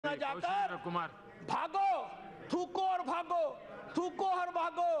जाकर कुमार भागो, थूको और भागो, थूको और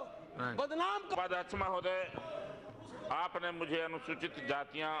भागो, बदनाम अध्यक्ष महोदय, आपने मुझे अनुसूचित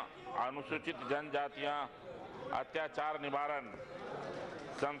जातियां, अनुसूचित जनजातियां अत्याचार निवारण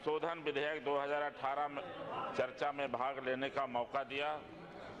संशोधन विधेयक 2018 में चर्चा में भाग लेने का मौका दिया।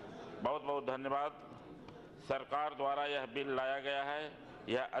 बहुत बहुत धन्यवाद। सरकार द्वारा यह बिल लाया गया है,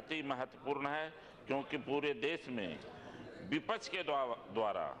 यह अति महत्वपूर्ण है क्योंकि पूरे देश में विपक्ष के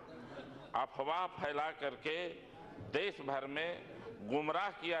द्वारा अफवाह फैला करके देश भर में गुमराह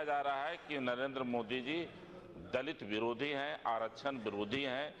किया जा रहा है कि नरेंद्र मोदी जी दलित विरोधी हैं, आरक्षण विरोधी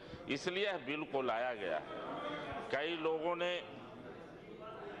हैं, इसलिए यह बिल को लाया गया है। कई लोगों ने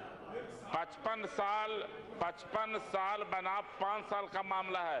 55 साल बना 5 साल का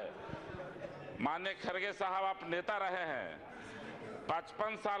मामला है। माननीय खड़गे साहब, आप नेता रहे हैं,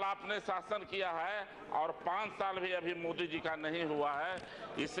 55 साल आपने शासन किया है और 5 साल भी अभी मोदी जी का नहीं हुआ है।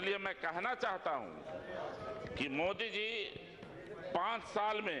 इसलिए मैं कहना चाहता हूं कि मोदी जी 5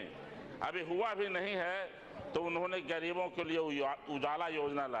 साल में अभी हुआ भी नहीं है तो उन्होंने गरीबों के लिए उजाला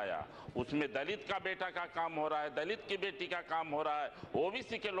योजना लाया, उसमें दलित का बेटा का काम हो रहा है, दलित की बेटी का काम हो रहा है,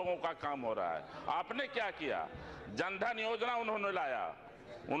 ओबीसी के लोगों का काम हो रहा है। आपने क्या किया? जनधन योजना उन्होंने लाया।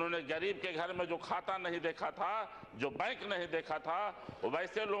 उन्होंने गरीब के घर में जो खाता नहीं देखा था, जो बैंक नहीं देखा था,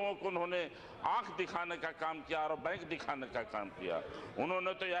 वैसे लोगों को उन्होंने आंख दिखाने का काम किया और बैंक दिखाने का काम किया।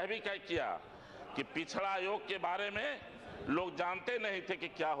 उन्होंने तो यह भी किया कि पिछड़ा आयोग के बारे में लोग जानते नहीं थे कि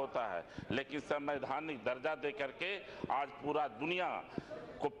क्या होता है, लेकिन संवैधानिक दर्जा दे करके आज पूरा दुनिया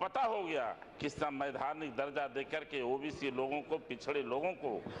को पता हो गया कि संवैधानिक दर्जा दे करके ओबीसी लोगों को, पिछड़े लोगों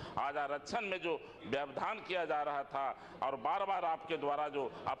को आज आरक्षण में जो व्यवधान किया जा रहा था और बार बार आपके द्वारा जो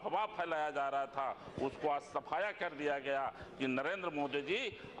अफवाह फैलाया जा रहा था, उसको आज सफाया कर दिया गया कि नरेंद्र मोदी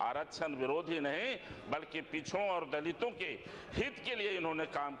जी आरक्षण विरोधी नहीं बल्कि पिछड़ों और दलितों के हित के लिए इन्होंने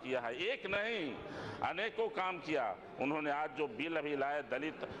काम किया है। एक नहीं, अनेकों काम किया उन्होंने। आज जो बिल अभी लाए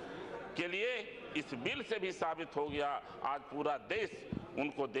दलित के लिए, इस बिल से भी साबित हो गया, आज पूरा देश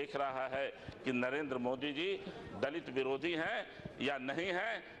उनको देख रहा है कि नरेंद्र मोदी जी दलित विरोधी हैं या नहीं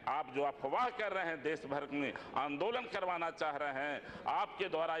हैं। आप जो अफवाह कर रहे हैं, देश भर में आंदोलन करवाना चाह रहे हैं, आपके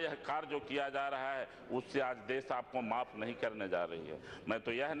द्वारा यह कार्य जो किया जा रहा है, उससे आज देश आपको माफ नहीं करने जा रही है। मैं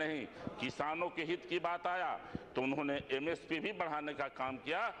तो यह नहीं, किसानों के हित की बात आया तो उन्होंने एमएसपी भी बढ़ाने का काम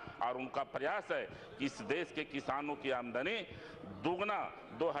किया और उनका प्रयास है कि इस देश के किसानों की आमदनी दुगना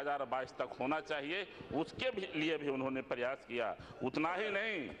 2022 तक होना चाहिए, उसके लिए भी उन्होंने प्रयास किया। उतना ही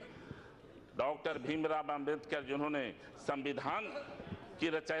नहीं, डॉक्टर भीमराव अंबेडकर जिन्होंने संविधान की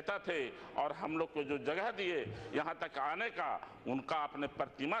रचयिता थे और हम लोग को जो जगह दिए यहाँ तक आने का, उनका आपने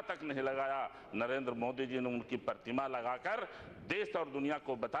प्रतिमा तक नहीं लगाया। नरेंद्र मोदी जी ने उनकी प्रतिमा लगाकर देश और दुनिया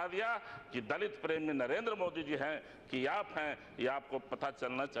को बता दिया कि दलित प्रेमी नरेंद्र मोदी जी हैं कि आप हैं, ये आपको पता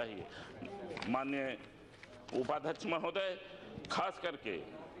चलना चाहिए। माननीय उपाध्यक्ष महोदय, खास करके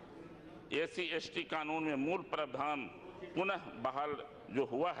SC/ST कानून में मूल प्रावधान पुनः बहाल जो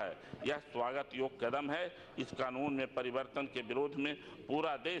हुआ है, यह स्वागत योग्य कदम है। इस कानून में परिवर्तन के विरोध में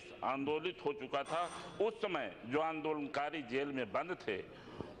पूरा देश आंदोलित हो चुका था। उस समय जो आंदोलनकारी जेल में बंद थे,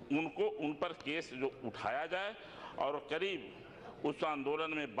 उन पर केस जो उठाया जाए और करीब उस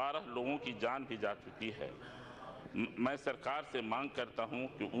आंदोलन में 12 लोगों की जान भी जा चुकी है। मैं सरकार से मांग करता हूं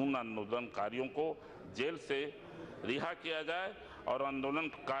कि उन आंदोलनकारियों को जेल से रिहा किया जाए और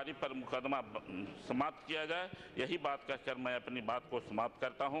आंदोलनकारी पर मुकदमा समाप्त किया जाए। यही बात कहकर मैं अपनी बात को समाप्त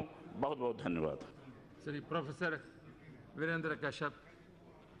करता हूं। बहुत बहुत धन्यवाद। Shri professor Virendra Kashyap,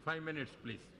 5 minutes please.